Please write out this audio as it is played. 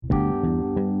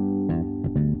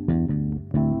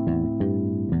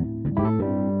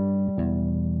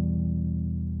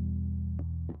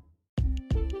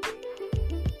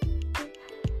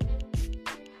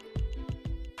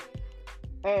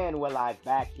And we're live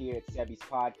back here at Sebi's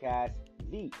podcast,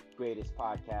 the greatest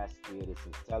podcast created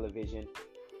since television.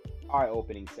 Our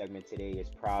opening segment today is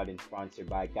proud and sponsored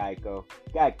by Geico.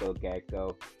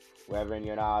 Geico. Wherever in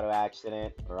your auto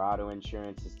accident or auto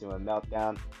insurance is doing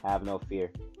meltdown, have no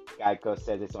fear. Geico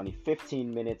says it's only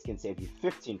 15 minutes can save you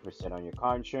 15% on your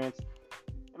car insurance.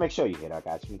 And make sure you hit our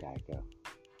guys from Geico.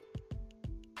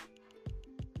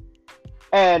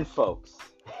 And folks,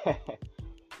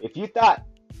 if you thought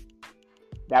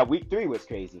that week 3 was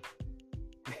crazy,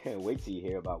 wait till you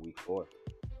hear about week 4.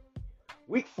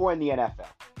 Week 4 in the NFL.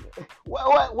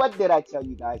 What did I tell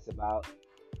you guys about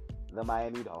the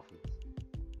Miami Dolphins?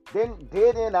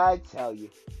 Didn't I tell you?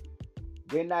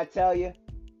 Didn't I tell you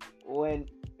when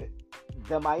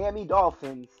the Miami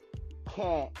Dolphins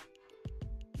can't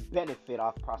benefit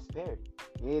off prosperity?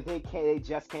 They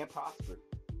just can't prosper.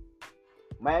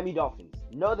 Miami Dolphins.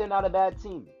 No, they're not a bad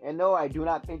team. And no, I do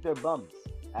not think they're bums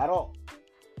at all.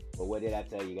 But what did I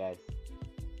tell you guys?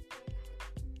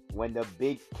 When the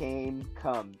big game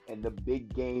come and the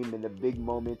big game and the big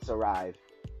moments arrive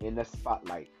in the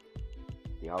spotlight,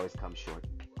 they always come short.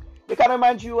 They kind of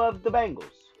remind you of the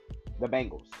Bengals. The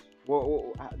Bengals.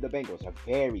 The Bengals are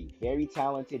very, very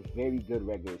talented, very good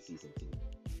regular season team.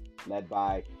 Led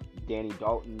by Danny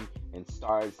Dalton and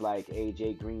stars like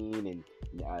AJ Green and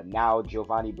now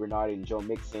Giovanni Bernard and Joe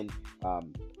Mixon.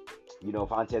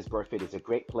 Vontaze Burfict is a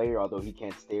great player, although he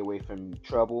can't stay away from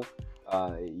trouble.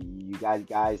 You got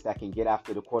guys that can get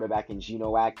after the quarterback in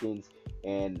Geno Atkins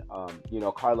and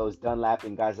Carlos Dunlap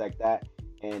and guys like that.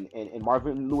 And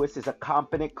Marvin Lewis is a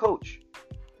competent coach.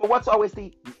 But what's always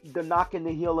the knock in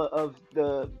the heel of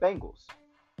the Bengals?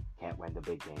 Can't win the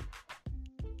big game.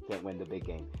 Can't win the big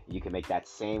game. You can make that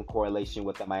same correlation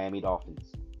with the Miami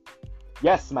Dolphins.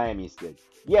 Yes, Miami's good.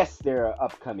 Yes, they're an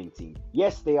upcoming team.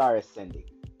 Yes, they are ascending.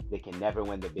 They can never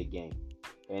win the big game.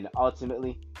 And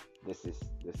ultimately,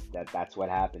 that's what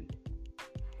happened.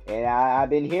 And I've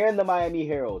been hearing the Miami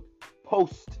Herald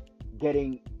post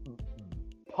getting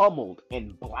pummeled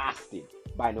and blasted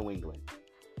by New England.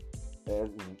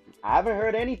 I haven't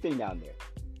heard anything down there.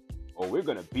 Oh, we're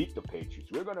going to beat the Patriots.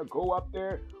 We're going to go up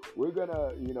there. We're going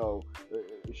to,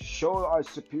 show our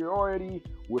superiority.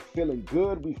 We're feeling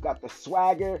good. We've got the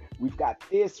swagger. We've got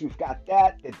this. We've got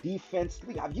that. The defense.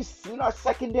 Have you seen our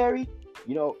secondary?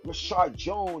 Rashard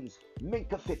Jones,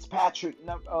 Minkah Fitzpatrick,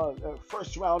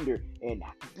 first rounder. And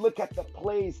look at the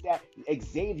plays that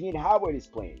Xavier Howard is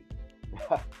playing.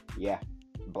 Yeah,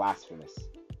 blasphemous.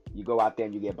 You go out there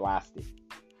and you get blasted.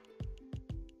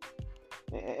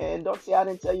 And don't say I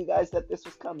didn't tell you guys that this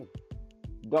was coming.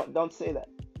 Don't say that,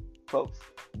 folks.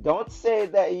 Don't say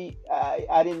that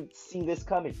I didn't see this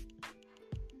coming.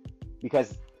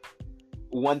 Because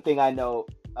one thing I know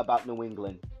about New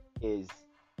England is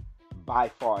by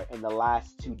far in the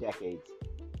last 2 decades,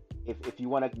 if you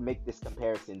want to make this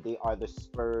comparison, they are the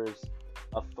Spurs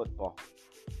of football.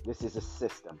 This is a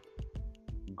system.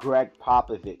 Greg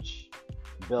Popovich,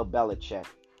 Bill Belichick,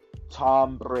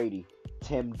 Tom Brady,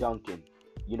 Tim Duncan,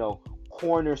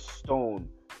 cornerstone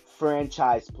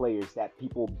franchise players that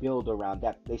people build around,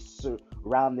 that they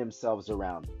surround themselves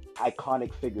around,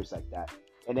 iconic figures like that.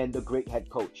 And then the great head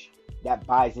coach that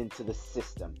buys into the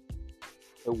system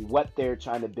and what they're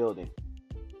trying to build in.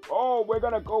 Oh, we're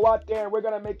going to go out there and we're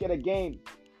going to make it a game.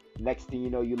 Next thing you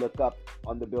know, you look up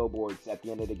on the billboards at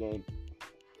the end of the game,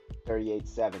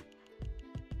 38-7.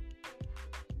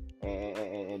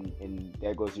 And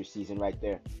there goes your season right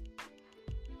there.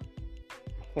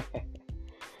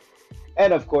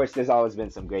 And of course, there's always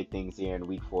been some great things here in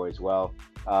week 4 as well.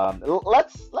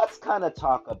 Let's kind of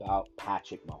talk about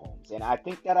Patrick Mahomes. And I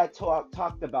think that I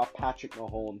talked about Patrick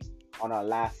Mahomes on our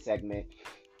last segment,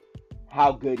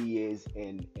 how good he is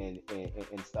and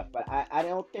stuff. But I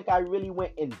don't think I really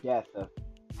went in depth of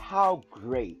how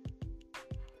great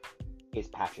is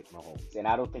Patrick Mahomes. And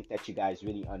I don't think that you guys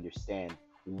really understand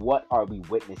what are we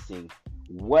witnessing,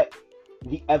 what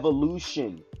the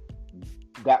evolution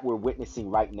that we're witnessing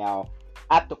right now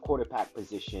at the quarterback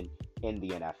position in the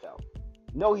NFL.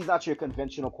 No, he's not your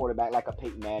conventional quarterback like a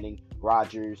Peyton Manning,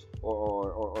 Rodgers,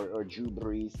 or Drew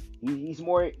Brees. He's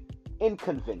more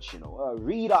unconventional,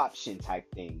 read option type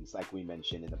things like we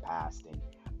mentioned in the past. And,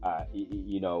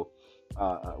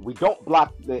 we don't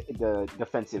block the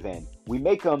defensive end. We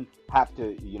make him have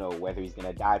to, whether he's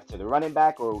going to dive to the running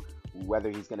back or whether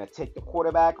he's going to take the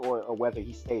quarterback or whether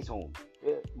he stays home.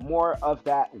 More of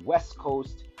that West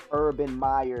Coast, Urban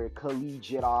Meyer,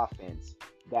 collegiate offense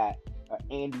that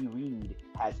Andy Reid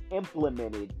has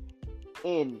implemented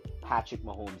in Patrick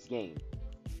Mahomes' game,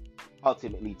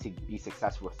 ultimately to be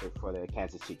successful for the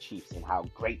Kansas City Chiefs and how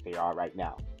great they are right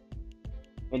now.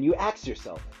 And you ask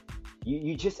yourself,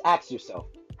 You just ask yourself,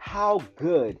 how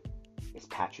good is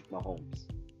Patrick Mahomes?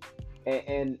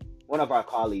 And one of our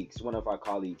colleagues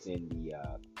in the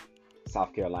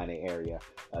South Carolina area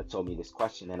told me this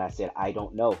question, and I said I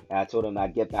don't know. And I told him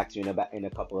I'd get back to you in a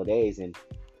couple of days, and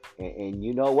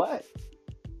you know what?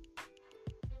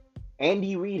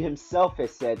 Andy Reid himself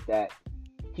has said that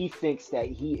he thinks that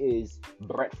he is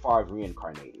Brett Favre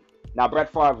reincarnated. Now,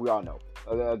 Brett Favre, we all know,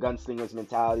 a gunslinger's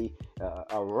mentality,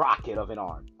 a rocket of an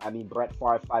arm. I mean, Brett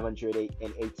Favre,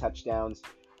 508 touchdowns,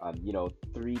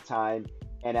 three-time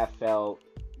NFL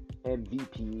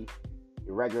MVP,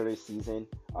 regular season,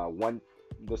 won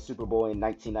the Super Bowl in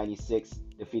 1996,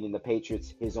 defeating the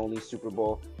Patriots, his only Super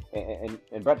Bowl.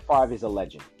 And Brett Favre is a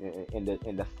legend in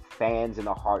the fans in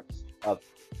the hearts of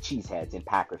cheeseheads and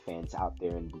Packer fans out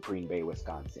there in Green Bay,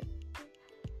 Wisconsin.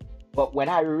 But when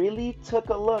I really took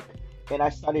a look and I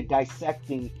started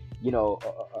dissecting,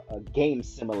 game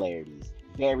similarities,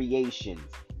 variations,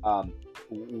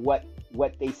 what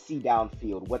they see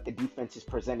downfield, what the defense is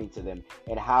presenting to them,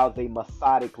 and how they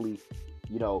methodically,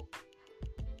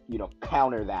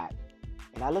 counter that.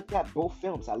 And I looked at both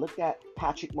films. I looked at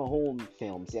Patrick Mahomes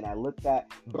films, and I looked at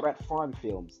Brett Favre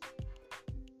films.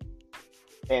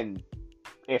 And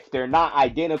if they're not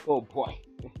identical, boy,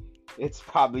 it's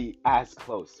probably as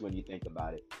close when you think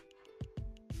about it.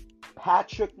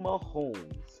 Patrick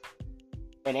Mahomes,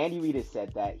 and Andy Reid has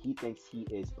said that he thinks he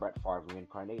is Brett Favre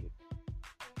reincarnated.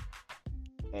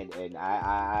 And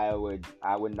I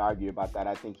wouldn't argue about that.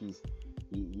 I think he's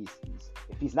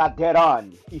if he's not dead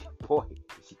on, boy,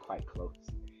 is he quite close.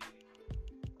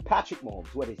 Patrick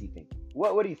Mahomes, what does he think?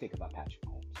 What do you think about Patrick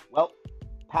Mahomes? Well,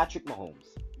 Patrick Mahomes,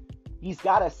 he's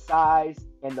got a size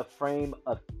and the frame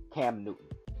of Cam Newton.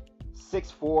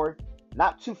 6'4",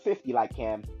 not 250 like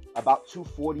Cam, about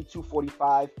 240,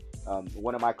 245.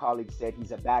 One of my colleagues said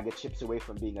he's a bag of chips away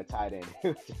from being a tight end,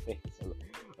 which I think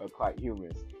is quite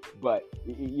humorous. But,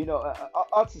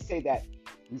 I'll just say that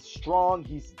he's strong,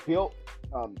 he's built,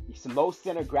 he's low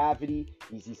center gravity,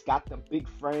 he's got the big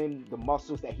frame, the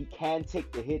muscles that he can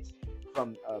take the hits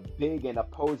from big and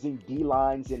opposing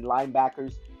D-lines and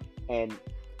linebackers. And,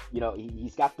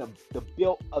 he's got the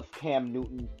build of Cam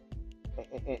Newton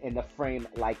and the frame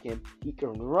like him. He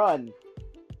can run,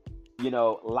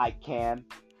 like Cam.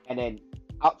 And then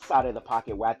outside of the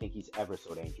pocket, where I think he's ever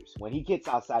so dangerous. When he gets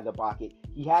outside the pocket,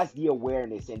 he has the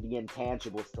awareness and the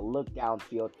intangibles to look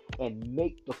downfield and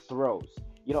make the throws.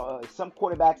 Some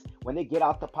quarterbacks, when they get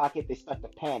out the pocket, they start to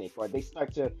panic, or they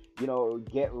start to,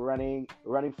 get running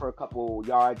for a couple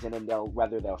yards, and then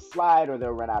they'll slide or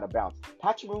they'll run out of bounds.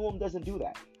 Patrick Mahomes doesn't do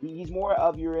that. He's more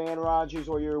of your Aaron Rodgers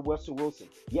or your Russell Wilson.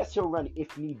 Yes, he'll run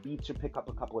if need be to pick up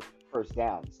a couple of first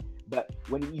downs. But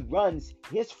when he runs,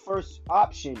 his first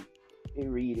option,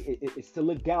 Reid, is to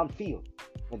look downfield.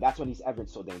 And that's when he's ever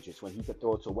so dangerous, when he could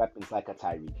throw it to weapons like a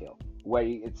Tyreek Hill, where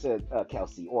it's a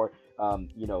Kelsey, or,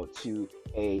 to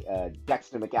a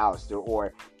Dexter McAllister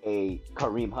or a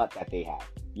Kareem Hunt that they have.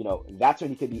 That's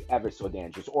when he could be ever so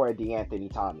dangerous, or a DeAnthony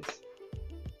Thomas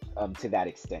to that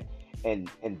extent. And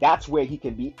that's where he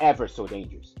can be ever so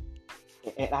dangerous.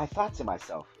 And I thought to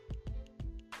myself,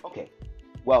 okay,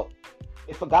 well,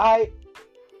 if a guy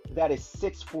that is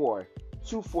 6'4",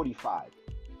 245,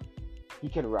 he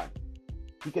can run.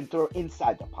 He can throw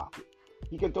inside the pocket.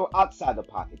 He can throw outside the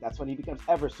pocket. That's when he becomes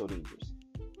ever so dangerous.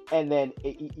 And then,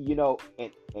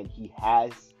 and he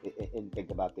has, and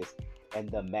think about this, and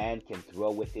the man can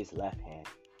throw with his left hand.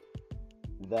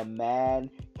 The man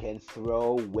can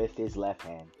throw with his left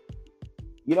hand.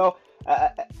 You know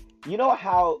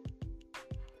how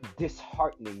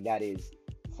disheartening that is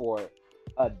for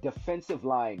a defensive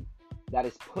line that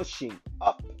is pushing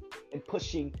up and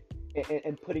pushing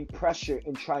and putting pressure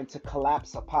in trying to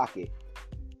collapse a pocket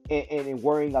and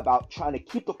worrying about trying to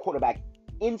keep the quarterback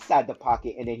inside the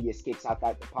pocket, and then he escapes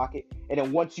outside the pocket. And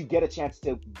then once you get a chance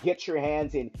to get your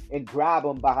hands in and grab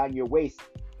him behind your waist,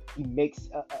 he makes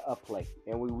a play.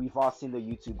 And we've all seen the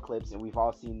YouTube clips, and we've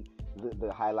all seen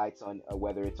the highlights on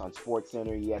whether it's on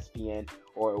SportsCenter, ESPN,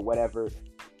 or whatever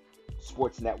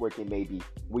sports network it may be.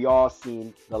 We all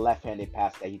seen the left-handed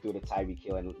pass that he threw to Tyreek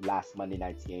Hill in last Monday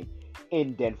night's game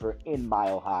in Denver, in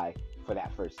Mile High, for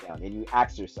that first down. And you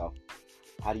ask yourself,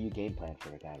 how do you game plan for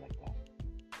a guy like that?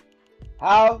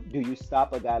 How do you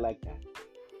stop a guy like that?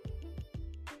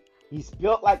 He's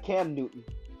built like Cam Newton.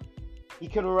 He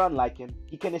can run like him.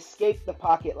 He can escape the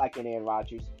pocket like an Aaron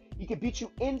Rodgers. He can beat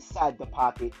you inside the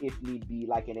pocket if need be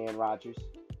like an Aaron Rodgers.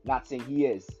 Not saying he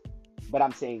is, but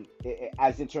I'm saying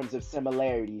as in terms of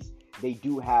similarities, they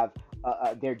do have,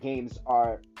 their games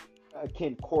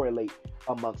can correlate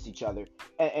amongst each other.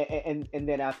 And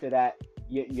then after that,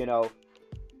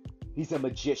 he's a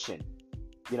magician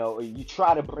You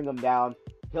try to bring him down,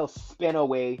 he'll spin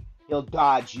away, he'll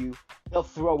dodge you, he'll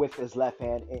throw with his left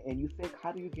hand, and you think,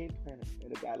 how do you game plan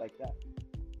in a guy like that?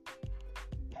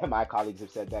 My colleagues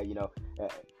have said that,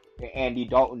 Andy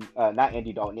Dalton, not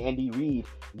Andy Dalton, Andy Reid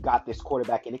got this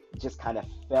quarterback and it just kind of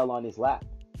fell on his lap.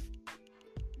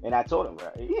 And I told him,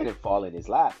 he didn't fall in his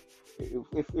lap.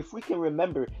 If we can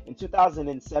remember in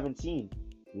 2017,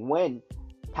 when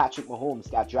Patrick Mahomes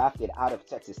got drafted out of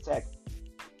Texas Tech,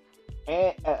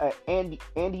 and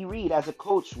Andy Reid as a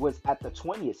coach was at the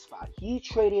 20th spot. He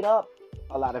traded up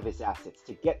a lot of his assets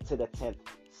to get to the 10th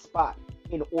spot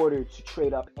in order to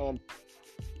trade up and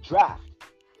draft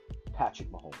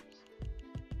Patrick Mahomes.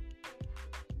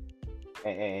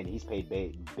 And he's paid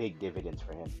big dividends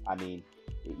for him. I mean,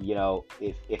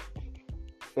 if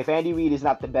Andy Reid is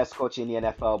not the best coach in the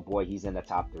NFL, boy, he's in the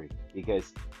top 3.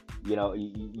 Because, you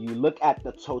look at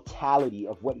the totality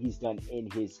of what he's done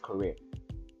in his career.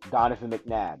 Donovan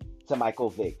McNabb to Michael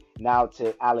Vick, now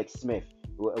to Alex Smith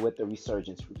with the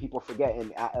resurgence. People forget,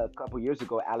 a couple years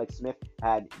ago, Alex Smith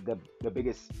had the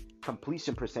biggest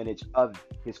completion percentage of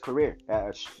his career,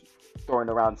 throwing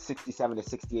around 67 to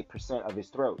 68% of his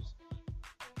throws.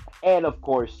 And of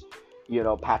course,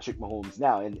 Patrick Mahomes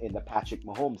now in the Patrick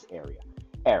Mahomes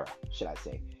era, should I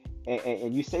say.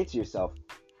 And you say to yourself,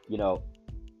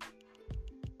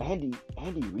 Andy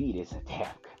Reid is a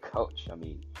damn good coach. I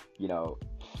mean,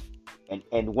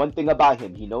 and one thing about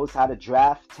him, he knows how to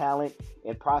draft talent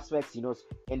and prospects. He knows,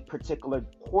 in particular,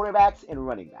 quarterbacks and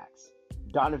running backs.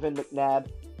 Donovan McNabb,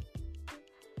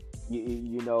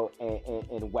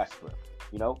 and Westbrook.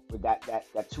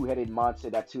 That two-headed monster,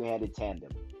 that two-handed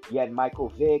tandem. You had Michael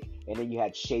Vick, and then you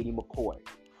had Shady McCoy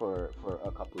for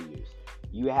a couple of years.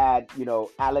 You had,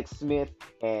 Alex Smith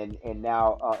and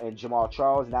now and Jamal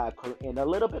Charles, now and a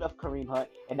little bit of Kareem Hunt,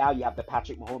 and now you have the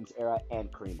Patrick Mahomes era and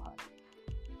Kareem Hunt.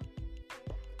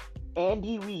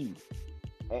 Andy Reid,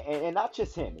 and not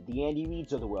just him, the Andy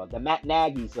Reids of the world, the Matt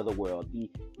Nagy's of the world, the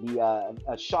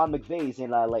Sean McVays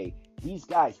in LA. These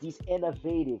guys, these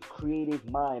innovative,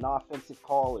 creative mind, offensive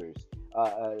callers,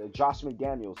 Josh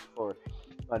McDaniels for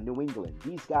New England.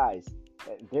 These guys,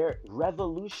 they're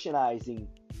revolutionizing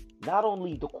not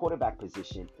only the quarterback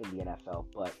position in the NFL,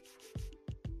 but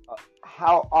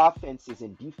how offenses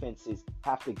and defenses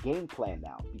have to game plan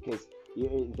now, because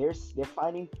they're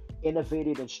finding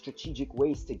innovative and strategic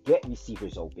ways to get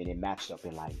receivers open and matched up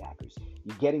in linebackers.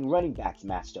 You're getting running backs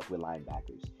matched up with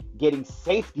linebackers, getting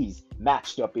safeties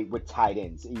matched up with tight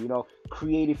ends,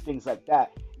 creative things like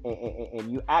that.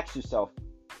 And you ask yourself,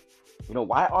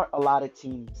 why aren't a lot of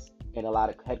teams and a lot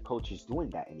of head coaches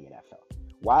doing that in the NFL?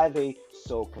 Why are they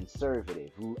so conservative?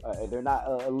 They're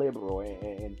not liberal,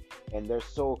 and they're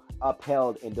so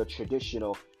upheld in the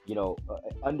traditional,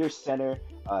 under center,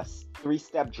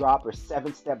 3-step drop or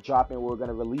 7-step drop, and we're going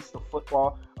to release the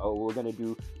football, or we're going to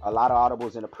do a lot of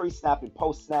audibles in a pre-snap and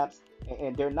post-snaps,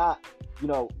 and they're not,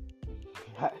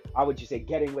 how would you say,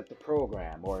 getting with the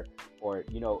program, or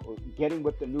getting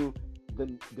with the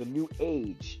new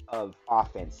age of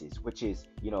offenses, which is,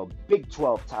 Big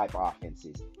 12 type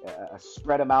offenses,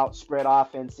 spread them out, spread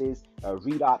offenses,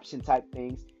 read option type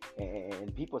things.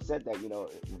 And people said that,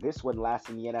 this wouldn't last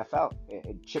in the NFL.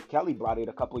 And Chip Kelly brought it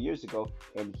a couple years ago,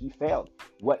 and he failed.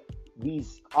 What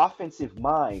these offensive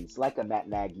minds, like a Matt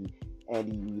Nagy,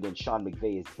 Andy Reid, and Sean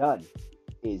McVay has done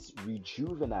is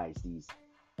rejuvenize these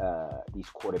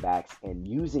quarterbacks and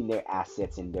using their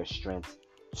assets and their strengths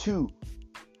to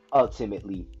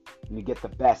ultimately get the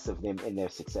best of them in their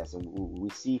success. And we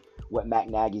see what Matt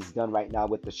Nagy's done right now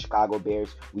with the Chicago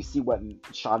Bears. We see what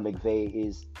Sean McVay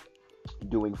is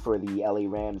doing for the LA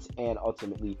Rams, and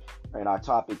ultimately, in our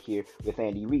topic here, with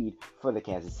Andy Reid for the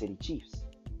Kansas City Chiefs.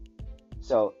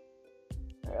 So,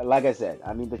 like I said,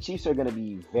 I mean, the Chiefs are going to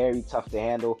be very tough to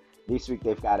handle. This week,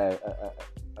 they've got a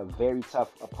very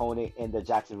tough opponent in the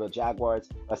Jacksonville Jaguars.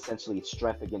 Essentially, it's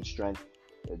strength against strength.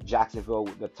 Jacksonville,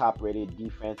 the top-rated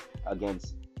defense,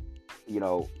 against,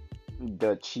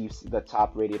 the Chiefs, the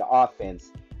top-rated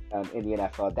offense in the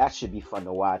NFL. That should be fun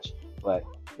to watch. But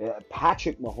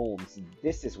Patrick Mahomes,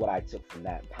 this is what I took from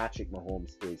that. Patrick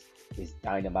Mahomes is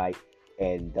dynamite,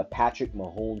 and the Patrick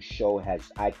Mahomes show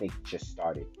has, I think, just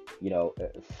started.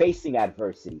 Facing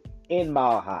adversity in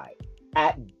Mile High,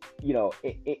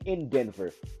 in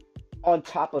Denver, on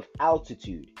top of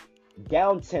altitude,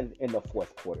 down 10 in the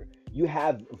fourth quarter. You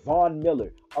have Von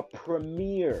Miller, a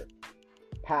premier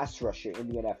pass rusher in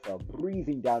the NFL,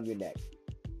 breathing down your neck.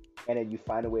 And then you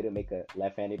find a way to make a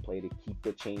left-handed play to keep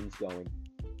the chains going,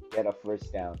 get a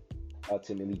first down,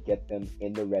 ultimately get them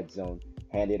in the red zone,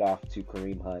 hand it off to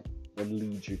Kareem Hunt, and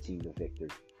lead your team to victory,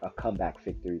 a comeback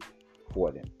victory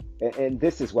for them. And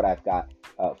this is what I've got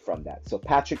from that. So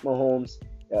Patrick Mahomes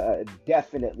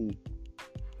definitely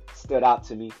stood out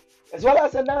to me, as well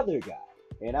as another guy.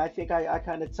 And I think I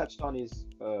kind of touched on his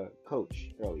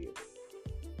coach earlier.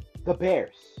 The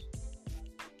Bears.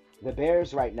 The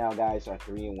Bears right now, guys, are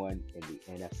 3-1 in the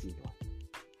NFC North.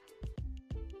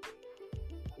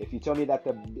 If you told me that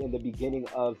in the beginning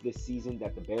of this season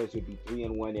that the Bears would be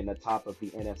 3-1 in the top of the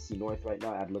NFC North right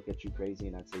now, I'd look at you crazy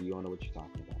and I'd say you don't know what you're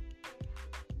talking about.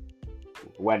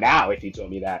 Well, now if you told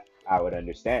me that, I would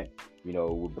understand.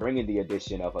 Bringing the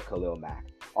addition of a Khalil Mack,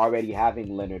 already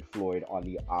having Leonard Floyd on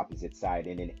the opposite side,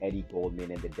 and then Eddie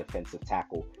Goldman in the defensive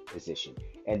tackle position,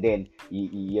 and then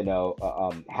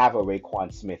have a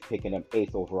Raekwon Smith picking up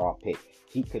eighth overall pick.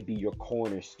 He could be your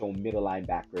cornerstone middle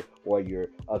linebacker or your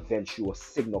eventual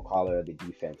signal caller of the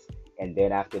defense. And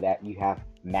then after that, you have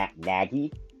Matt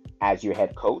Nagy as your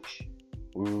head coach,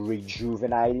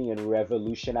 rejuvenating and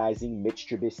revolutionizing Mitch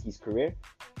Trubisky's career.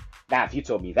 Now, if you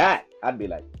told me that, I'd be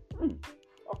like,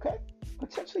 okay,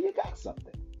 potentially you got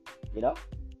something, you know?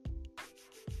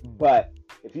 But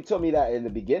if you told me that in the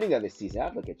beginning of the season,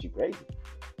 I'd look at you crazy.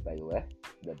 Like, what?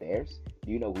 The Bears?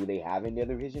 Do you know who they have in their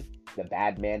division? The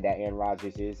bad man that Aaron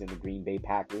Rodgers is in the Green Bay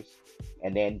Packers.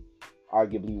 And then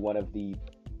arguably one of the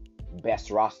best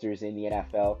rosters in the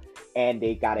NFL. And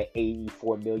they got an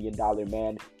 $84 million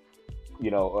man,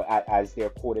 as their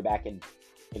quarterback in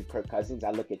Kirk Cousins. I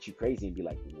look at you crazy and be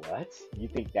like, what? You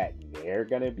think that they're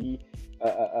going to be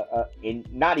in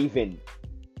not even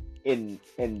in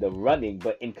the running,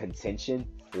 but in contention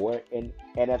for an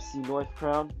NFC North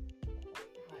crown?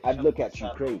 I'd look at you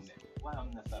crazy.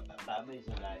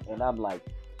 And I'm like,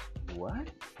 what?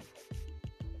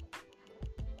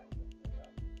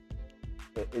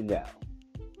 No.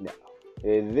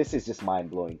 This is just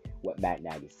mind blowing what Matt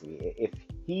Nagy's doing. If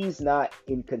he's not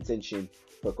in contention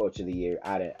for Coach of the Year,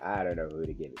 I don't know who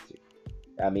to give it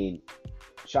to. I mean,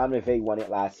 Sean McVay won it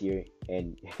last year,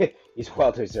 and he's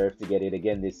well deserved to get it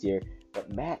again this year.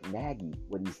 But Matt Nagy,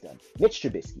 what he's done, Mitch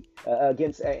Trubisky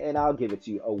against, and I'll give it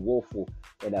to you, a woeful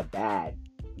and a bad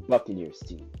Buccaneers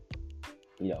team.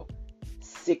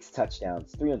 6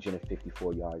 touchdowns,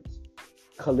 354 yards.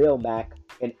 Khalil Mack,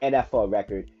 an NFL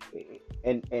record,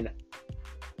 and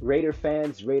Raider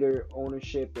fans, Raider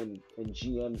ownership, and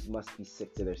GMs must be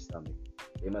sick to their stomach.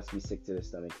 They must be sick to their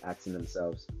stomach, asking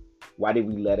themselves, why did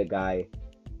we let a guy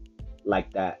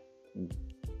like that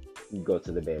go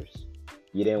to the Bears?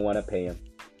 You didn't want to pay him.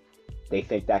 They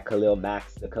think that the Khalil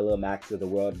Macks of the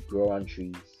world grow on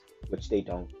trees, which they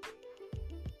don't.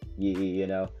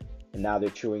 And now they're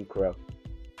chewing crow.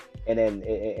 And then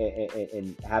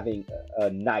and having a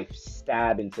knife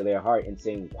stab into their heart and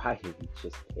saying, why did we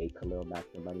just pay Khalil Mack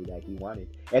the money that he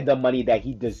wanted and the money that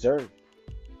he deserved?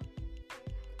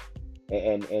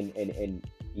 And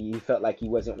he felt like he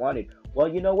wasn't wanted. Well,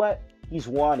 you know what? He's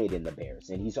wanted in the Bears,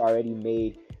 and he's already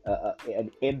made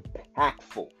an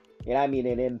impactful, and I mean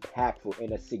an impactful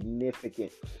and a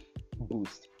significant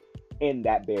boost in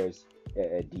that Bears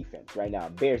defense right now.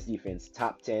 Bears defense,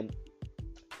 top 10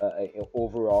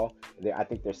 overall. I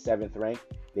think they're 7th ranked.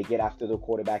 They get after the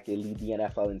quarterback. They lead the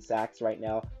NFL in sacks right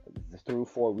now. Through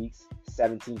 4 weeks,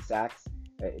 17 sacks.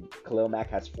 Khalil Mack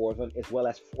has 4 of them, as well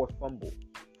as 4 fumble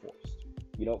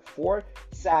forced. 4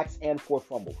 sacks and 4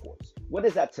 fumble forced. What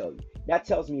does that tell you? That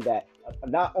tells me that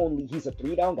not only he's a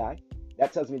 3-down guy,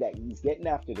 that tells me that he's getting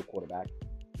after the quarterback,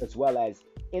 as well as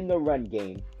in the run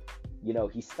game,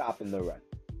 he's stopping the run.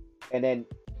 And then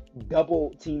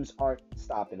double teams aren't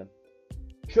stopping him.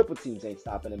 Triple teams ain't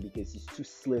stopping him because he's too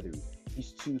slithery.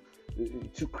 He's too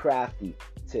crafty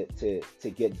to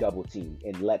get double teamed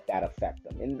and let that affect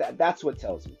them. And that's what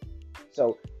tells me.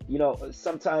 So,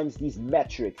 sometimes these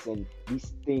metrics and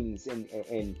these things and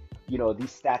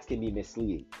these stats can be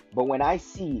misleading. But when I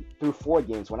see through 4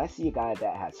 games, when I see a guy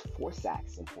that has 4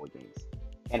 sacks in 4 games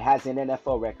and has an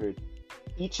NFL record,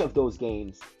 each of those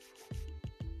games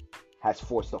has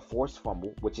forced a forced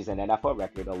fumble, which is an NFL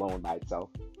record alone by itself,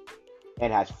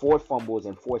 and has 4 fumbles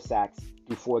and 4 sacks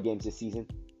through 4 games this season,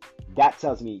 that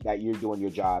tells me that you're doing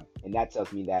your job, and that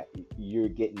tells me that you're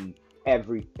getting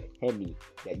every penny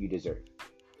that you deserve.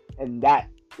 And that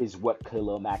is what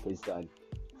Khalil Mack has done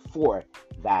for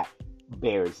that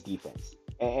Bears defense.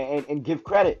 And give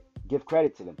credit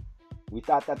to them. We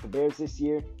thought that the Bears this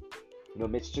year,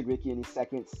 Mitch Trubisky in his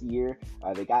 2nd year,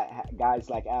 they got guys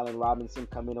like Allen Robinson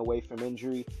coming away from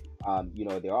injury.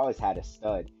 They always had a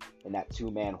stud in that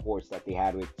 2-man horse that they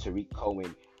had with Tariq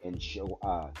Cohen and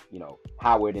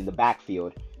Howard in the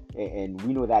backfield. And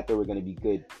we knew that they were going to be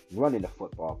good running the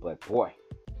football, but boy,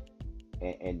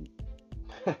 and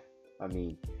I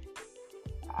mean,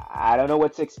 I don't know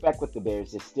what to expect with the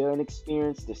Bears. They're still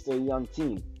inexperienced. They're still a young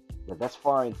team. But thus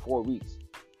far in 4 weeks,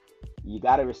 you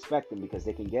got to respect them because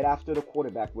they can get after the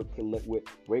quarterback with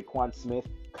Raekwon Smith,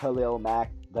 Khalil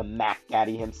Mack, the Mac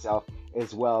Daddy himself,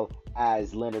 as well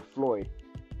as Leonard Floyd.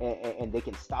 And they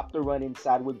can stop the run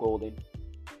inside with Golden.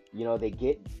 They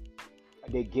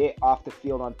get off the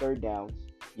field on third downs,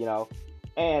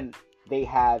 and they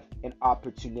have an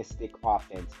opportunistic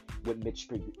offense with Mitch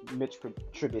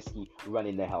Trubisky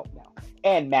running the help now.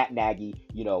 And Matt Nagy,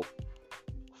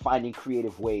 finding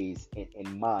creative ways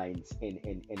and minds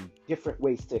and different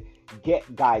ways to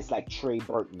get guys like Trey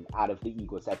Burton out of the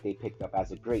Eagles that they picked up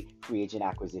as a great free agent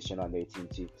acquisition on their team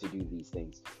to do these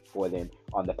things for them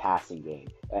on the passing game.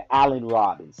 Allen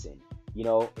Robinson,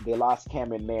 they lost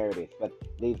Cameron Meredith, but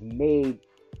they've made,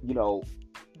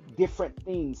 different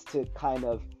things to kind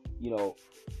of,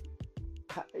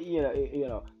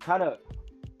 kind of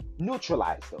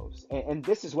neutralize those. And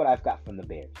this is what I've got from the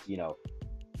Bears.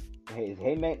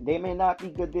 They may not be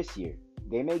good this year.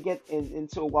 They may get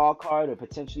into a wild card or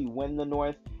potentially win the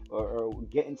North or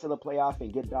get into the playoff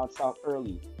and get bounced out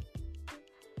early.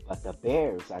 But the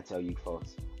Bears, I tell you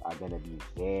folks, are going to be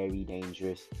very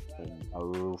dangerous and a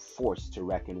real force to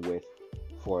reckon with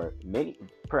for many,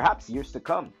 perhaps years to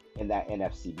come in that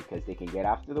NFC because they can get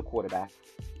after the quarterback.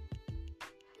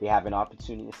 They have an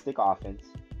opportunistic offense.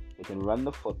 They can run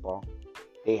the football.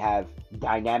 They have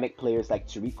dynamic players like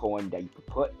Tariq Cohen that you can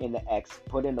put in the X,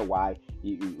 put in the Y,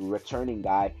 returning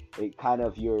guy, kind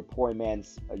of your poor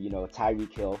man's,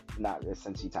 Tyreek Hill, not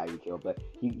essentially Tyreek Hill, but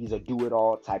he's a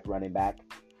do-it-all type running back.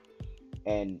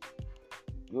 And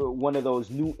one of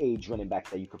those new age running backs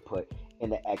that you could put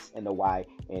in the X and the Y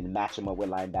and match them up with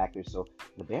linebackers. So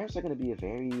the Bears are going to be a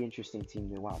very interesting team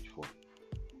to watch for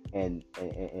and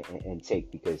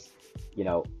take because,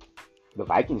 the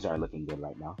Vikings aren't looking good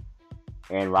right now.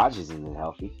 Aaron Rodgers isn't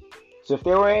healthy. So if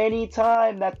there were any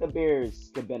time that the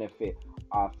Bears could benefit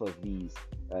off of these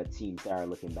teams that are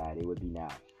looking bad, it would be now.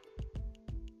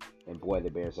 And boy, the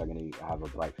Bears are going to have a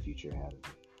bright future ahead of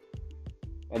them.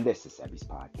 And this is Sebby's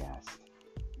Podcast.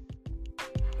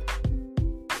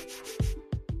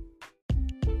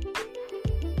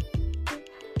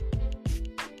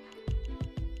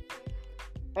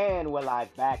 And we're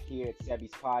live back here at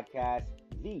Sebby's Podcast,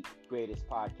 the greatest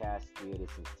podcast created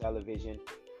since television.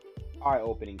 Our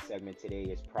opening segment today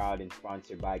is proud and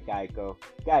sponsored by Geico.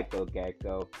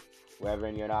 Geico. Wherever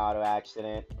in your auto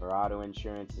accident or auto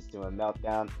insurance is doing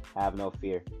meltdown, have no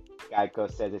fear.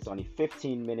 Geico says it's only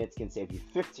 15 minutes can save you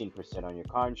 15% on your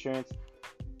car insurance.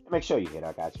 And make sure you hit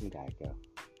our guys from Geico.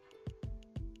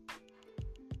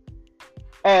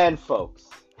 And folks,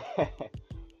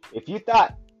 if you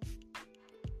thought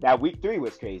that week 3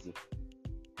 was crazy,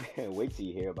 wait till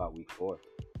you hear about week 4.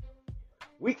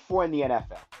 Week 4 in the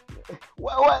NFL.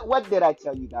 What did I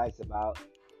tell you guys about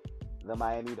the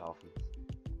Miami Dolphins?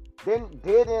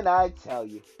 Didn't I tell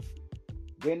you?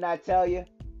 Didn't I tell you?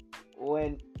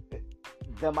 When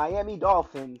the Miami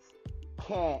Dolphins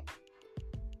can't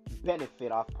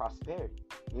benefit off prosperity.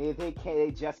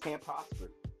 They just can't prosper.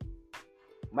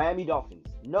 Miami Dolphins.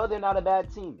 No, they're not a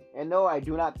bad team. And no, I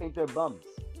do not think they're bums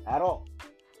at all.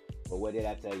 But what did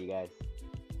I tell you guys?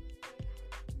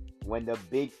 When the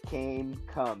big game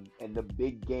come and the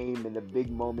big game and the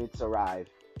big moments arrive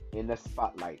in the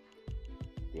spotlight,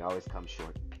 they always come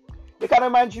short. They kind of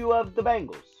remind you of the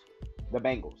Bengals. The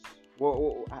Bengals.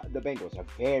 The Bengals are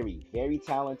very, very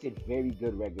talented, very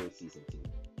good regular season team.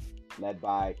 Led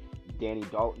by Danny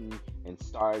Dalton and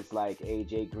stars like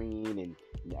A.J. Green and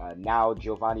now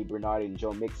Giovanni Bernard and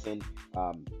Joe Mixon.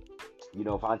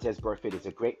 Vontaze Burfict is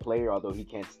a great player, although he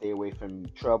can't stay away from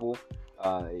trouble.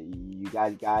 You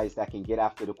guys that can get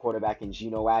after the quarterback in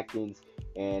Geno Atkins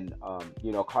and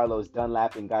Carlos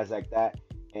Dunlap and guys like that.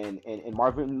 And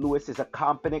Marvin Lewis is a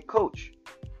competent coach.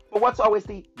 But what's always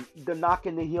the knock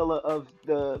in the heel of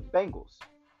the Bengals?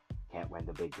 Can't win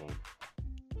the big game.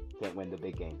 Can't win the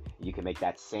big game. You can make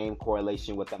that same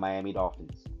correlation with the Miami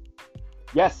Dolphins.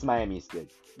 Yes, Miami's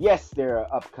good. Yes, they're an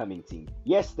upcoming team.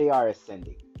 Yes, they are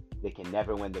ascending. They can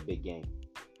never win the big game.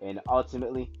 And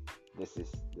ultimately,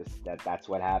 that's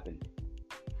what happened.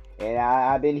 And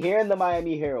I've been hearing the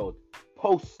Miami Herald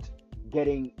post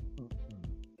getting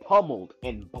pummeled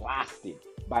and blasted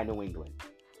by New England.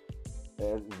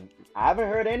 I haven't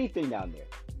heard anything down there.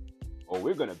 Oh,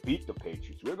 we're going to beat the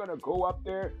Patriots. We're going to go up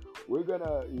there. We're going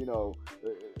to,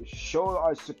 show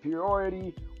our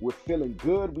superiority. We're feeling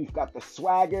good. We've got the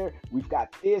swagger. We've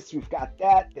got this. We've got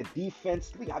that. The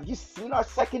defense. Have you seen our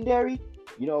secondary?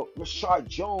 Rashard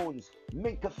Jones,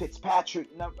 Minkah Fitzpatrick,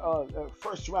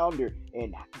 first rounder.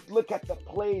 And look at the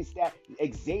plays that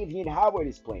Xavier Howard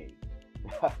is playing.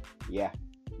 Yeah,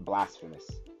 blasphemous.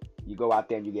 You go out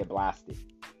there and you get blasted.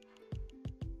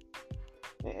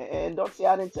 And don't say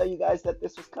I didn't tell you guys that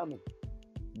this was coming.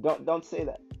 Don't say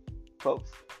that,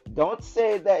 folks. Don't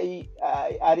say that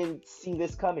I didn't see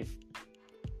this coming.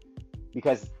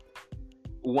 Because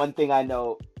one thing I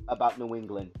know about New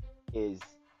England is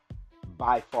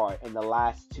by far in the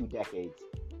last 2 decades,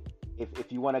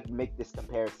 if you want to make this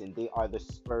comparison, they are the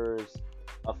Spurs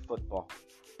of football.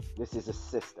 This is a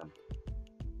system.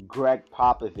 Greg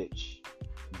Popovich,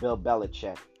 Bill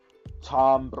Belichick,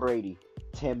 Tom Brady,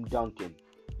 Tim Duncan,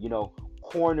 you know,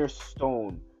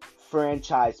 cornerstone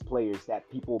franchise players that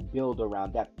people build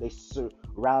around, that they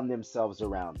surround themselves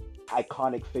around,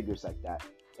 iconic figures like that.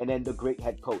 And then the great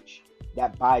head coach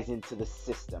that buys into the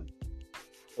system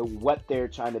and what they're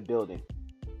trying to build in.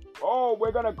 Oh,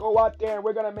 we're going to go out there and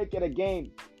we're going to make it a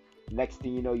game. Next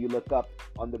thing you know, you look up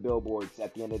on the billboards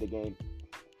at the end of the game,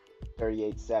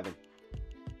 38-7.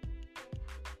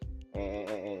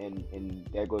 And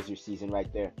there goes your season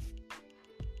right there.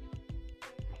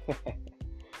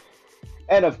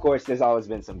 And of course, there's always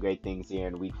been some great things here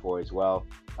in Week 4 as well.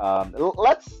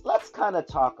 Let's kind of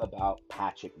talk about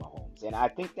Patrick Mahomes, and I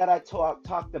think that I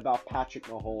talked about Patrick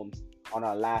Mahomes on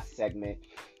our last segment,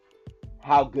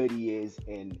 how good he is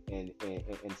and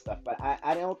stuff. But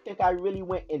I don't think I really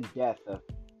went in depth of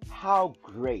how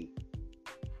great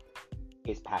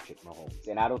is Patrick Mahomes,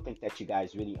 and I don't think that you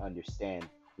guys really understand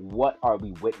what are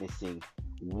we witnessing,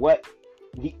 what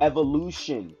the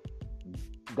evolution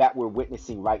that we're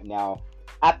witnessing right now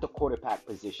at the quarterback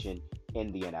position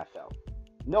in the NFL.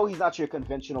 No, he's not your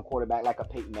conventional quarterback like a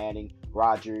Peyton Manning,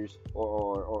 Rodgers,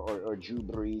 or Drew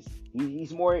Brees.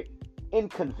 He's more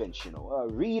unconventional,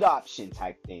 read option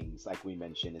type things like we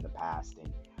mentioned in the past.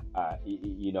 And,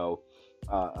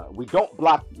 we don't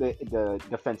block the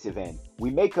defensive end. We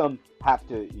make him have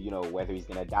to, whether he's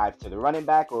going to dive to the running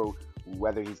back or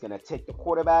whether he's going to take the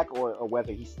quarterback or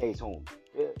whether he stays home.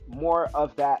 More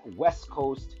of that West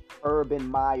Coast, Urban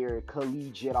Meyer,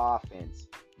 collegiate offense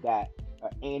that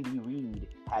Andy Reid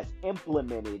has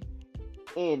implemented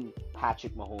in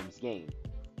Patrick Mahomes' game,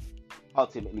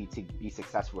 ultimately to be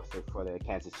successful for the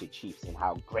Kansas City Chiefs and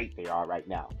how great they are right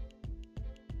now.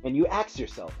 And you ask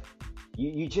yourself,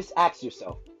 you just ask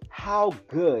yourself, how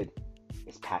good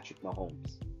is Patrick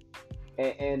Mahomes?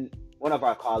 And one of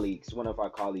our colleagues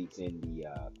in the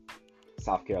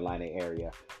South Carolina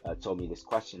area told me this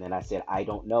question, and I said, I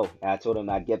don't know. And I told him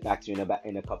I'd get back to you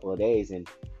in a couple of days, and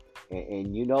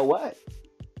you know what?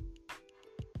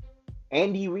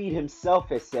 Andy Reid himself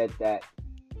has said that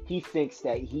he thinks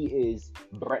that he is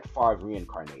Brett Favre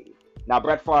reincarnated. Now,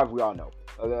 Brett Favre, we all know,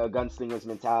 a gunslinger's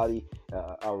mentality,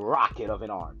 a rocket of an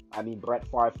arm. I mean, Brett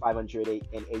Favre,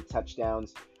 508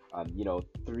 touchdowns,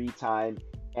 3-time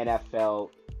NFL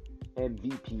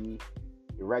MVP,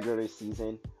 regular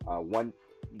season, won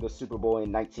the Super Bowl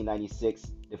in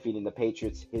 1996, defeating the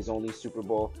Patriots, his only Super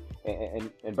Bowl.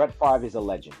 And Brett Favre is a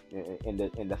legend in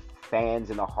the fans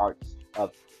and the hearts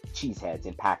of cheeseheads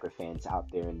and Packer fans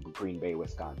out there in Green Bay,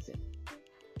 Wisconsin.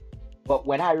 But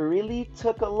when I really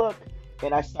took a look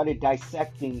and I started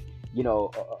dissecting,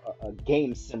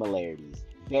 game similarities,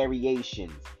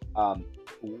 variations,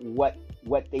 what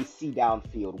they see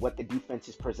downfield, what the defense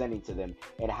is presenting to them,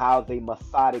 and how they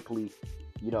methodically,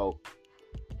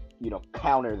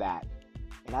 counter that.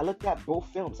 And I looked at both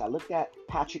films. I looked at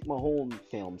Patrick Mahomes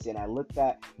films, and I looked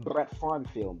at Brett Favre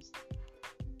films.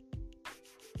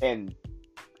 And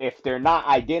if they're not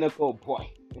identical, boy,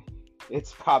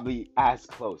 it's probably as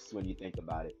close when you think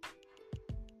about it.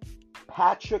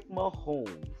 Patrick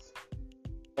Mahomes,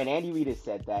 and Andy Reid has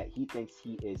said that he thinks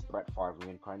he is Brett Favre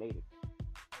reincarnated.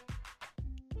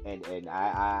 And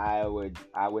I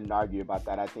wouldn't argue about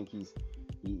that. I think he's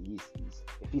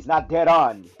if he's not dead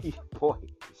on, boy,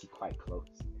 is he quite close.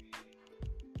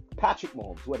 Patrick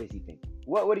Mahomes, what does he think?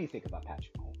 What do you think about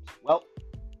Patrick Mahomes? Well,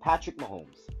 Patrick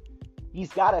Mahomes,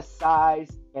 he's got a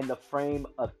size and the frame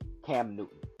of Cam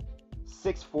Newton.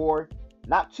 6'4",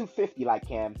 not 250 like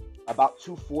Cam, about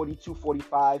 240,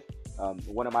 245.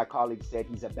 One of my colleagues said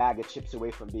he's a bag of chips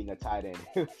away from being a tight end,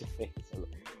 which I think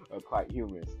is quite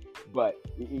humorous. But,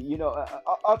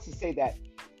 I'll just say that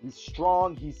he's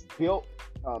strong, he's built,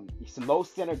 he's low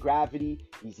center gravity,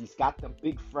 he's got the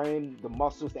big frame, the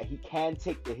muscles that he can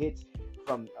take the hits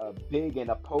from big and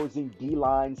opposing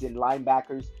D-lines and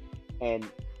linebackers. And,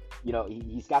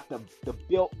 he's got the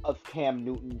build of Cam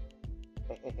Newton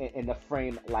in the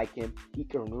frame like him. He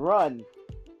can run,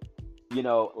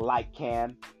 like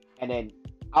Cam. And then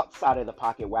outside of the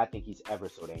pocket, where I think he's ever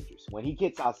so dangerous. When he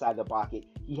gets outside the pocket,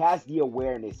 he has the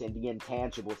awareness and the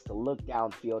intangibles to look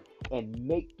downfield and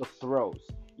make the throws.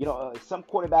 Some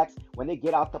quarterbacks, when they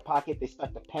get out the pocket, they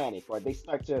start to panic, or they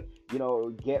start to,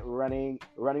 get running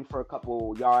for a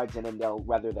couple yards, and then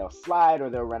they'll slide or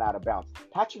they'll run out of bounds.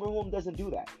 Patrick Mahomes doesn't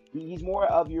do that. He's more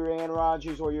of your Aaron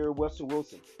Rodgers or your Russell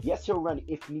Wilson. Yes, he'll run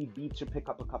if need be to pick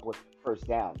up a couple of first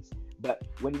downs, but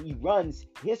when he runs,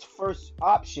 his first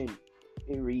option,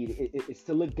 Reed, is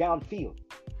to look downfield.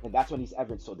 And that's when he's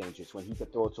ever so dangerous, when he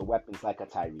could throw to weapons like a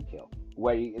Tyreek Hill,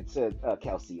 where it's a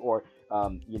Kelsey, or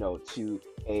to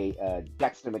a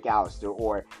Dexter McAllister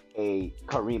or a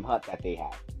Kareem Hunt that they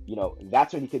have.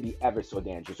 That's when he could be ever so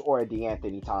dangerous, or a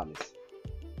DeAnthony Thomas,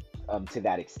 to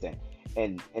that extent.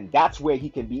 And that's where he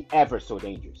can be ever so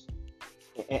dangerous.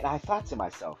 And I thought to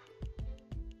myself,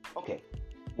 okay,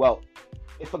 well,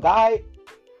 if a guy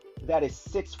that is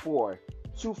 6'4",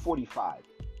 245,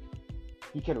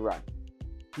 he can run.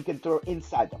 He can throw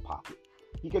inside the pocket.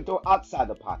 He can throw outside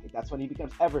the pocket. That's when he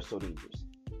becomes ever so dangerous.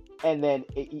 And then,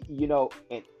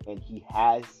 and he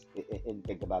has, and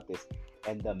think about this,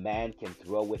 and the man can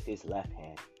throw with his left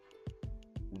hand.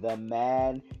 The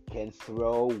man can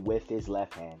throw with his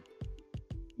left hand.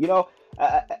 You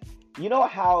know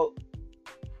how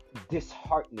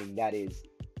disheartening that is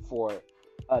for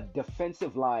a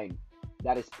defensive line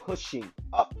that is pushing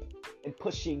up and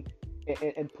pushing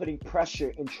and putting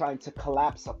pressure and trying to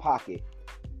collapse a pocket,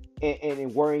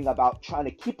 and worrying about trying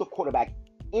to keep the quarterback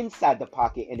inside the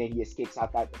pocket, and then he escapes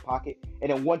outside the pocket.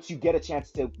 And then once you get a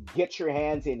chance to get your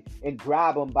hands in and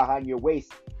grab him behind your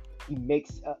waist, he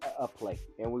makes a play.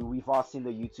 And we've all seen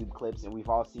the YouTube clips, and we've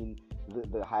all seen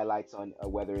the highlights on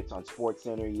whether it's on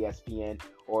SportsCenter, ESPN,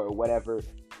 or whatever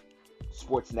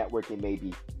sports network it may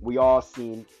be. We all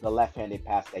seen the left-handed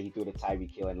pass that he threw to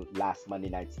Tyreek Hill in last Monday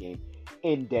night's game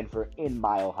in Denver, in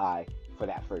Mile High, for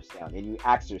that first down. And you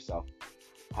ask yourself,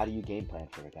 how do you game plan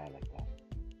for a guy like that?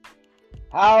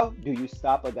 How do you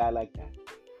stop a guy like that?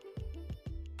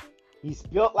 He's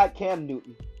built like Cam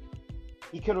Newton.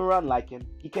 He can run like him.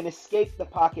 He can escape the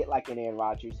pocket like an Aaron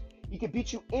Rodgers. He can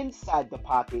beat you inside the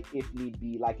pocket if need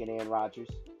be like an Aaron Rodgers.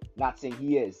 Not saying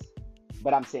he is,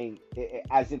 but I'm saying,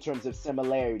 as in terms of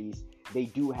similarities, they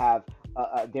do have,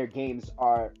 their games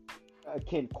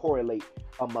can correlate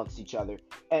amongst each other.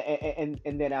 And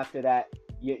then after that,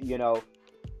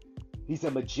 he's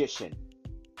a magician.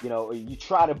 You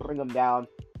try to bring him down,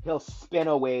 he'll spin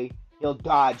away, he'll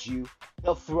dodge you,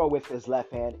 he'll throw with his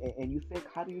left hand, and you think,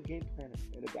 how do you game plan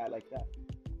a guy like that?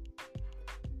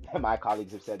 My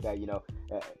colleagues have said that,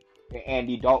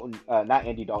 Andy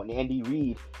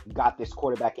Reid got this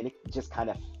quarterback and it just kind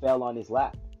of fell on his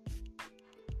lap.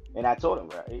 And I told him,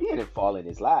 he didn't fall in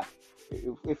his lap.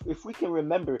 If we can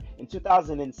remember, in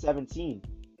 2017,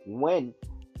 when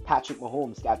Patrick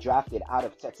Mahomes got drafted out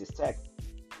of Texas Tech,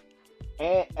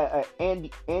 and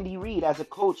Andy Reid, as a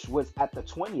coach, was at the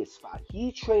 20th spot.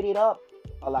 He traded up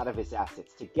a lot of his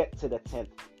assets to get to the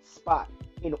 10th spot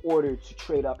in order to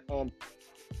trade up and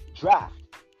draft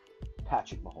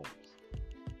Patrick Mahomes.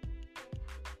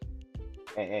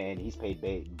 And he's paid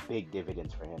big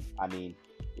dividends for him. I mean,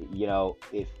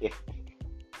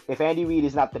 if Andy Reid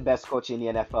is not the best coach in the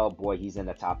NFL, boy, he's in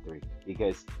the top 3.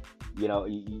 Because, you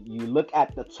look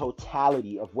at the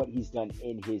totality of what he's done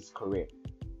in his career.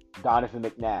 Donovan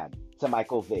McNabb to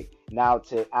Michael Vick, now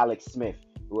to Alex Smith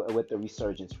with the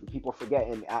resurgence. People forget,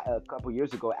 a couple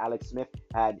years ago, Alex Smith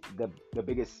had the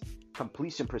biggest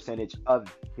completion percentage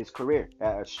of his career,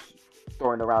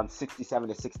 throwing around 67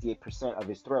 to 68% of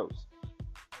his throws.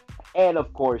 And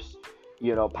of course,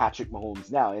 Patrick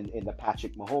Mahomes now in the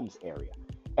Patrick Mahomes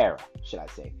era, should I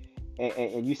say.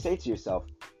 And you say to yourself,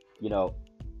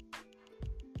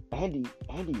 Andy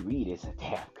Reid is a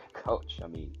damn good coach. I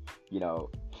mean,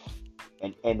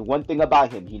 and one thing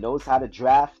about him, he knows how to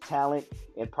draft talent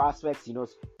and prospects. He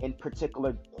knows, in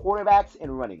particular, quarterbacks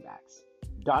and running backs.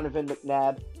 Donovan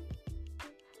McNabb,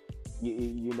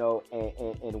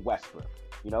 and Westbrook,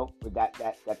 with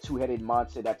that two-headed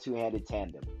monster, that two-handed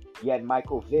tandem. You had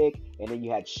Michael Vick, and then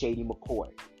you had Shady McCoy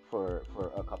for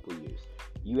a couple of years.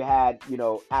 You had,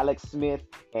 Alex Smith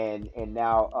and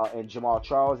now and Jamal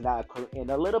Charles, now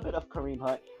and a little bit of Kareem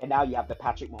Hunt, and now you have the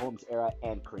Patrick Mahomes era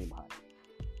and Kareem Hunt.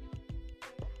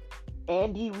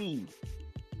 Andy Reid,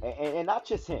 and not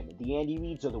just him, the Andy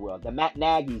Reids of the world, the Matt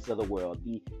Nagy's of the world,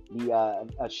 the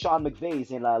Sean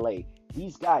McVay's in LA.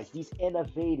 These guys, these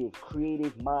innovative,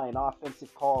 creative mind,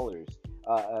 offensive callers,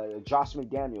 Josh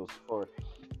McDaniels for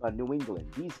New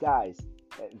England. These guys,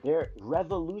 they're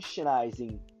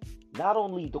revolutionizing not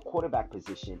only the quarterback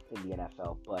position in the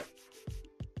NFL, but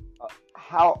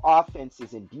how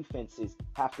offenses and defenses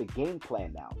have to game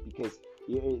plan now. Because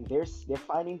They're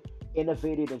finding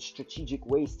innovative and strategic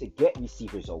ways to get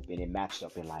receivers open and matched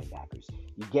up in linebackers.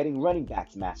 You're getting running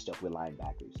backs matched up with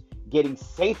linebackers, getting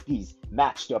safeties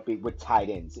matched up with tight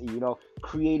ends.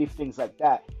 Creative things like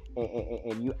that.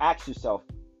 And you ask yourself,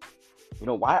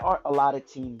 why aren't a lot of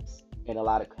teams and a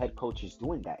lot of head coaches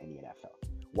doing that in the NFL?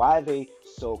 Why are they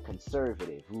so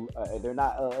conservative? They're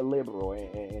not a liberal,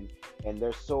 and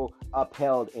they're so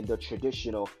upheld in the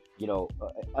traditional,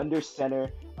 under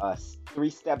center,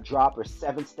 3-step drop or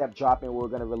 7-step drop, and we're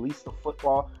going to release the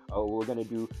football, or we're going to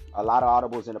do a lot of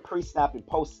audibles in a pre-snap and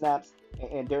post-snaps,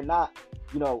 and they're not,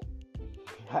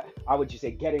 how would you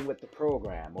say, getting with the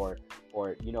program, or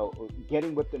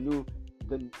getting with the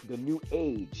new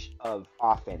age of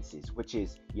offenses, which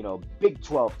is Big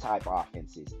 12 type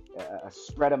offenses,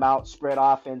 spread them out, spread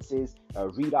offenses,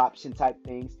 read option type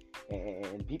things,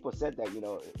 and people said that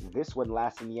this wouldn't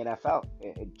last in the NFL.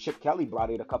 And Chip Kelly brought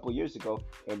it a couple years ago,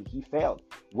 and he failed.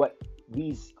 What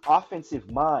these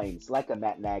offensive minds like a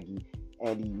Matt Nagy,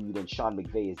 Andy Reid, and Sean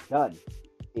McVay has done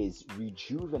is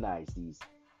rejuvenize these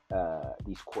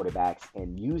quarterbacks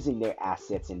and using their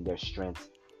assets and their strengths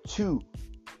to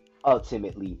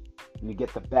ultimately you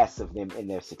get the best of them in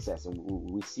their success. And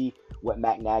we see what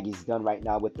Matt Nagy's done right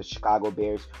now with the Chicago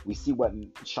Bears. We see what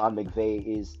Sean McVay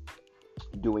is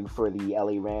doing for the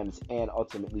LA Rams, and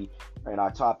ultimately, in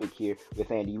our topic here with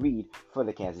Andy Reid, for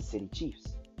the Kansas City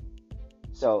Chiefs.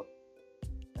 So,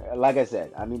 like I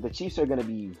said, the Chiefs are going to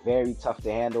be very tough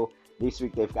to handle. This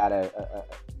week they've got a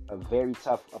very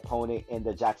tough opponent in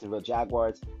the Jacksonville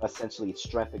Jaguars. Essentially, it's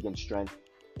strength against strength.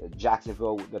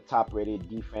 Jacksonville, the top-rated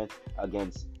defense,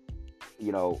 against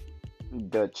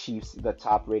the Chiefs, the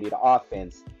top-rated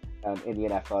offense in the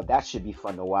NFL. That should be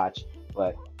fun to watch.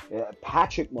 But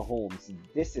Patrick Mahomes,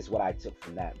 this is what I took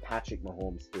from that. Patrick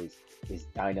Mahomes is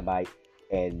dynamite,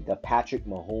 and the Patrick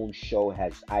Mahomes show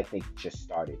has, I think, just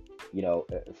started.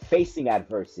 Facing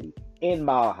adversity in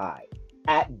Mile High,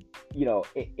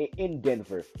 in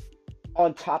Denver,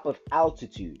 on top of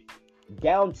altitude,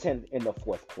 down 10 in the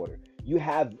fourth quarter. You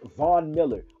have Von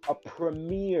Miller, a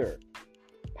premier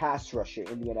pass rusher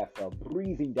in the NFL,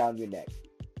 breathing down your neck.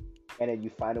 And then you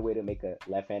find a way to make a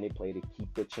left-handed play to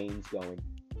keep the chains going,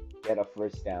 get a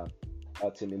first down,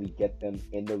 ultimately get them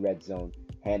in the red zone,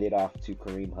 hand it off to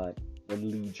Kareem Hunt,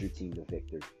 and lead your team to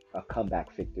victory, a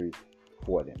comeback victory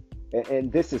for them.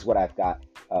 And this is what I've got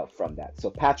from that. So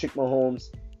Patrick Mahomes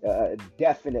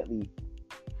definitely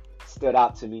stood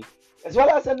out to me, as well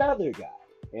as another guy.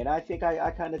 And I think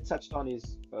I kind of touched on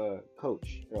his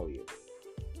coach earlier.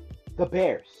 The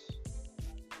Bears.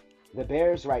 The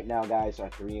Bears right now, guys, are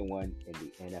 3-1 in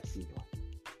the NFC North.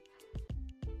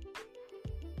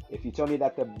 If you told me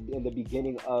that in the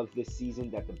beginning of this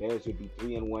season that the Bears would be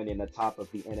 3-1 in the top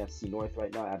of the NFC North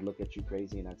right now, I'd look at you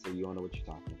crazy and I'd say you don't know what you're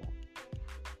talking about.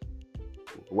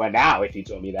 Well, now if you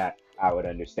told me that, I would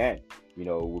understand.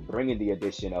 Bringing the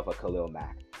addition of a Khalil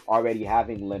Mack, already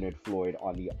having Leonard Floyd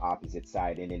on the opposite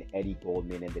side, and then Eddie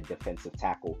Goldman in the defensive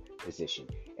tackle position,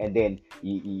 and then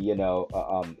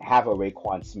have a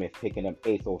Raekwon Smith picking up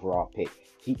 8th overall pick.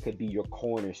 He could be your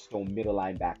cornerstone middle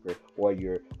linebacker or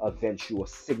your eventual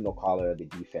signal caller of the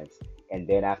defense. And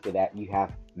then after that, you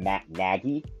have Matt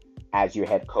Nagy as your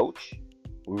head coach,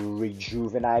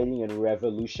 rejuvenating and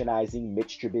revolutionizing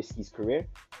Mitch Trubisky's career.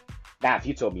 Now, if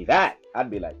you told me that,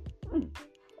 I'd be like,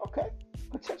 okay,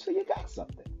 potentially you got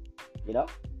something,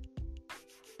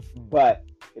 But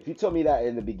if you told me that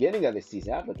in the beginning of the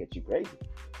season, I'd look at you crazy.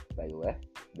 Like, what?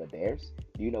 The Bears?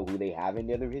 Do you know who they have in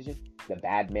their division? The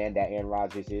bad man that Aaron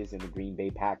Rodgers is in the Green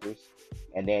Bay Packers.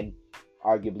 And then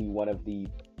arguably one of the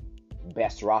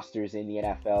best rosters in the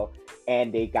NFL.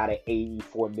 And they got an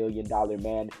 $84 million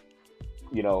man,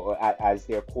 as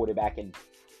their quarterback in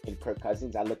Kirk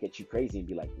Cousins. I look at you crazy and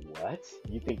be like, what?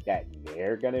 You think that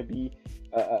they're going to be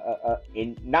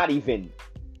in not even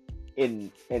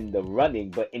in the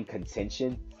running, but in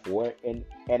contention for an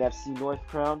NFC North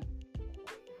crown?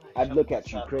 I'd look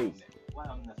at you crazy.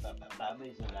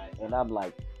 And I'm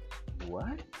like,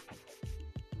 what?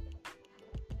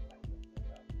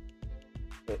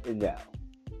 No.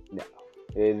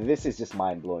 This is just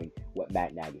mind-blowing what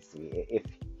Matt Nagy's doing. If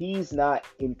he's not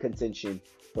in contention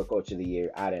for Coach of the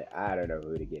Year, I don't know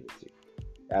who to give it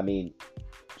to.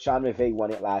 Sean McVay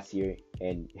won it last year,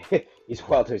 and he's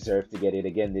well-deserved to get it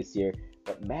again this year.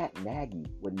 But Matt Nagy,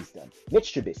 what he's done.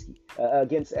 Mitch Trubisky,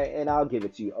 against, and I'll give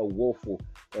it to you, a woeful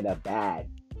and a bad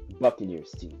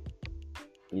Buccaneers team.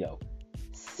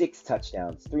 6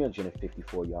 touchdowns,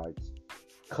 354 yards.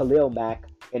 Khalil Mack,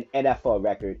 an NFL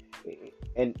record.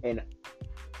 And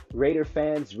Raider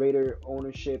fans, Raider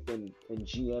ownership, and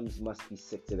GMs must be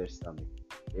sick to their stomach.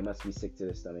 They must be sick to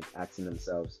their stomach, asking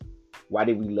themselves, why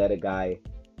did we let a guy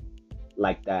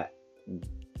like that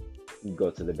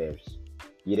go to the Bears?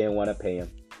 You didn't want to pay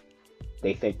him.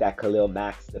 They think that the Khalil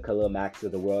Macks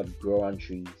of the world grow on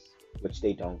trees, which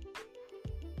they don't.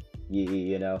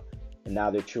 You know, and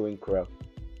now they're chewing crow.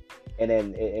 And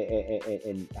then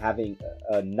and having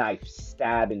a knife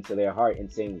stab into their heart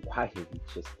and saying, why did we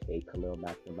just pay Khalil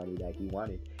Mack the money that he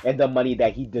wanted and the money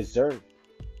that he deserved?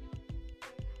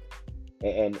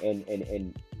 And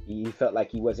he felt like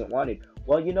he wasn't wanted.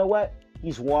 Well, you know what?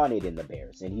 He's wanted in the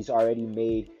Bears, and he's already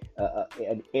made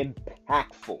an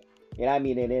impactful, and I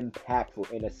mean an impactful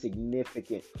and a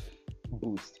significant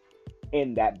boost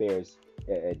in that Bears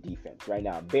defense right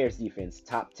now. Bears defense,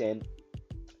 top 10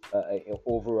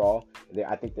 overall.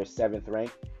 I think they're 7th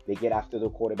ranked. They get after the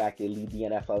quarterback. They lead the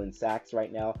NFL in sacks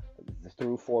right now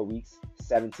through 4 weeks,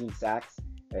 17 sacks.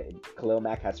 Khalil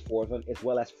Mack has 4 of them, as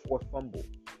well as 4 fumble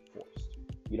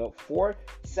forced. 4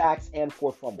 sacks and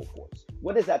 4 fumble forced.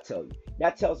 What does that tell you?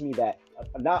 That tells me that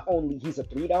not only he's a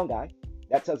 3-down guy,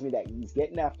 that tells me that he's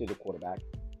getting after the quarterback,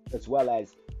 as well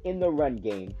as in the run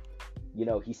game,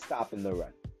 he's stopping the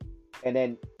run. And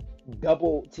then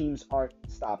double teams aren't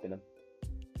stopping him.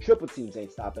 Triple teams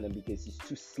ain't stopping him because he's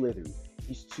too slithery.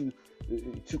 He's too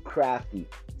crafty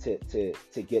to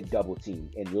get double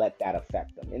teamed and let that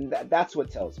affect them. And that's what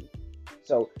tells me.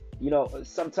 So,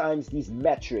 sometimes these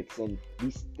metrics and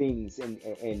these things and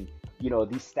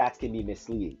these stats can be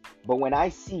misleading. But when I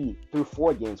see through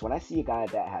 4 games, when I see a guy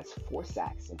that has 4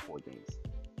 sacks in 4 games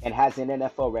and has an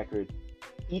NFL record,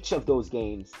 each of those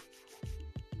games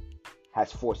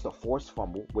has forced a forced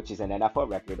fumble, which is an NFL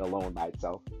record alone by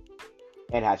itself,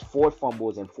 and has 4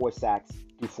 fumbles and 4 sacks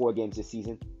through 4 games this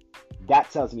season,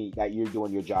 that tells me that you're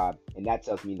doing your job, and that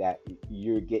tells me that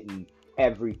you're getting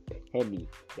every penny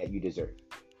that you deserve.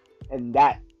 And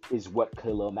that is what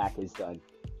Khalil Mack has done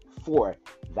for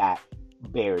that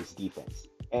Bears defense.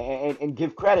 And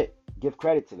give credit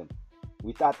to them.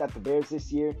 We thought that the Bears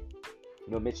this year,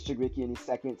 Mitch Trubisky in his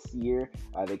 2nd year,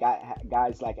 they got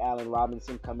guys like Allen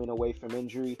Robinson coming away from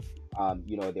injury.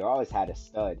 They always had a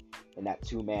stud in that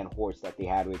 2-man horse that they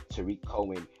had with Tariq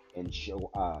Cohen and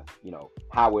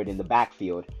Howard in the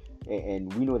backfield.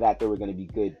 And we knew that they were going to be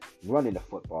good running the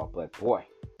football, but boy,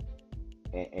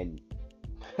 and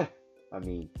I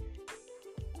mean,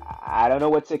 I don't know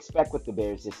what to expect with the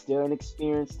Bears. They're still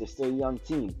inexperienced. They're still a young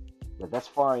team, but thus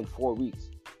far in 4 weeks,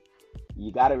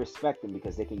 you got to respect them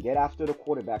because they can get after the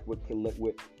quarterback with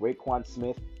Raekwon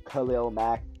Smith, Khalil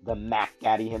Mack, the Mac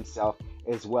Daddy himself,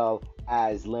 as well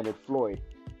as Leonard Floyd.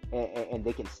 And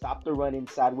they can stop the run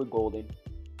inside with Golden.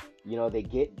 They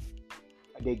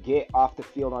get off the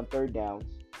field on 3rd downs,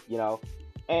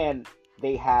 and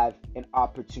they have an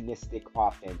opportunistic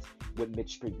offense with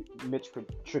Mitch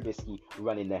Trubisky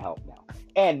running the help now.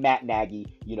 And Matt Nagy,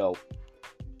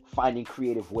 finding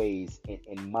creative ways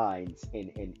and minds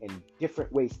and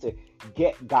different ways to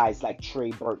get guys like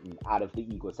Trey Burton out of the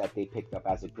Eagles that they picked up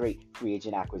as a great free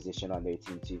agent acquisition on their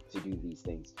team to do these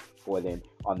things for them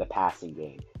on the passing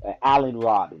game. Allen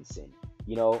Robinson,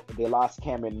 they lost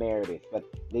Cameron Meredith, but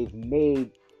they've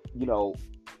made,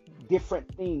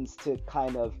 different things to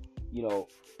kind of,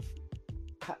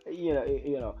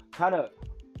 kind of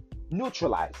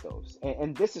neutralize those.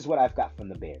 And this is what I've got from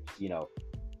the Bears,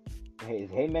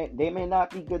 they may not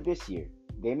be good this year.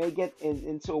 They may get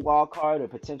into a wild card or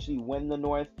potentially win the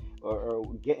North or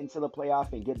get into the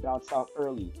playoff and get bounced out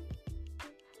early.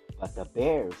 But the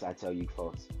Bears, I tell you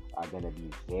folks, are going to be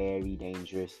very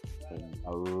dangerous and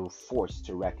a force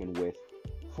to reckon with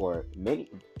for many,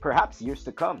 perhaps years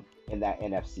to come in that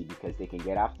NFC because they can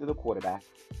get after the quarterback.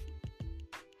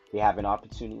 They have an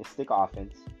opportunistic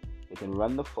offense. They can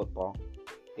run the football.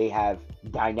 They have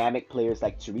dynamic players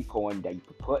like Tariq Cohen that you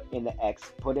can put in the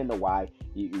X, put in the Y,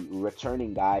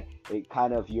 returning guy,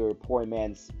 kind of your poor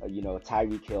man's,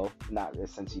 Tyreek Hill, not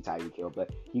essentially Tyreek Hill,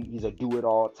 but he's a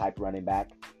do-it-all type running back.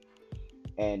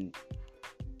 And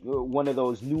one of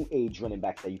those new age running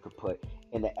backs that you could put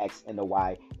in the X and the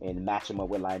Y and match them up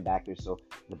with linebackers. So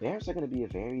the Bears are going to be a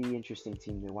very interesting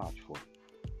team to watch for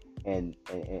and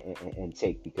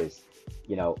take because,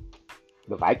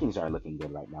 the Vikings aren't looking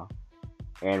good right now.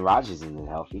 Aaron Rodgers isn't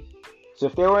healthy. So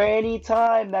if there were any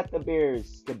time that the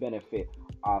Bears could benefit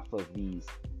off of these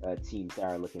teams that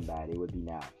are looking bad, it would be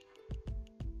now.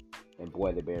 And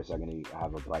boy, the Bears are going to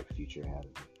have a bright future ahead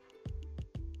of them.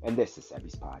 And this is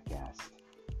Sebby's podcast.